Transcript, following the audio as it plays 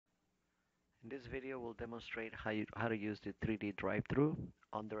This video will demonstrate how to use the 3D drive-through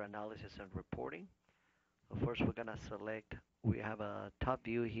under analysis and reporting. So first we're gonna select, we have a top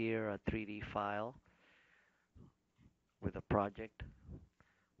view here, a 3D file with a project.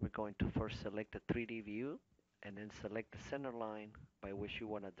 We're going to first select the 3D view and then select the center line by which you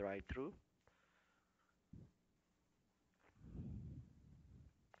want to drive through.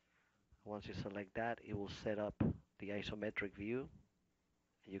 Once you select that, it will set up the isometric view.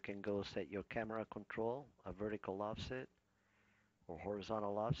 You can go set your camera control, a vertical offset or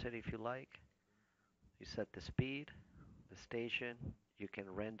horizontal offset if you like. You set the speed, the station, you can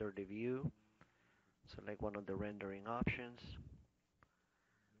render the view, select one of the rendering options,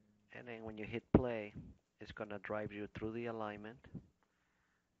 and then when you hit play, it's going to drive you through the alignment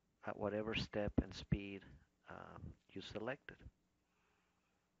at whatever step and speed you selected.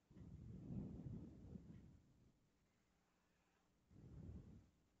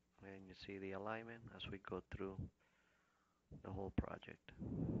 And you see the alignment as we go through the whole project.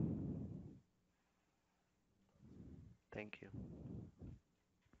 Thank you.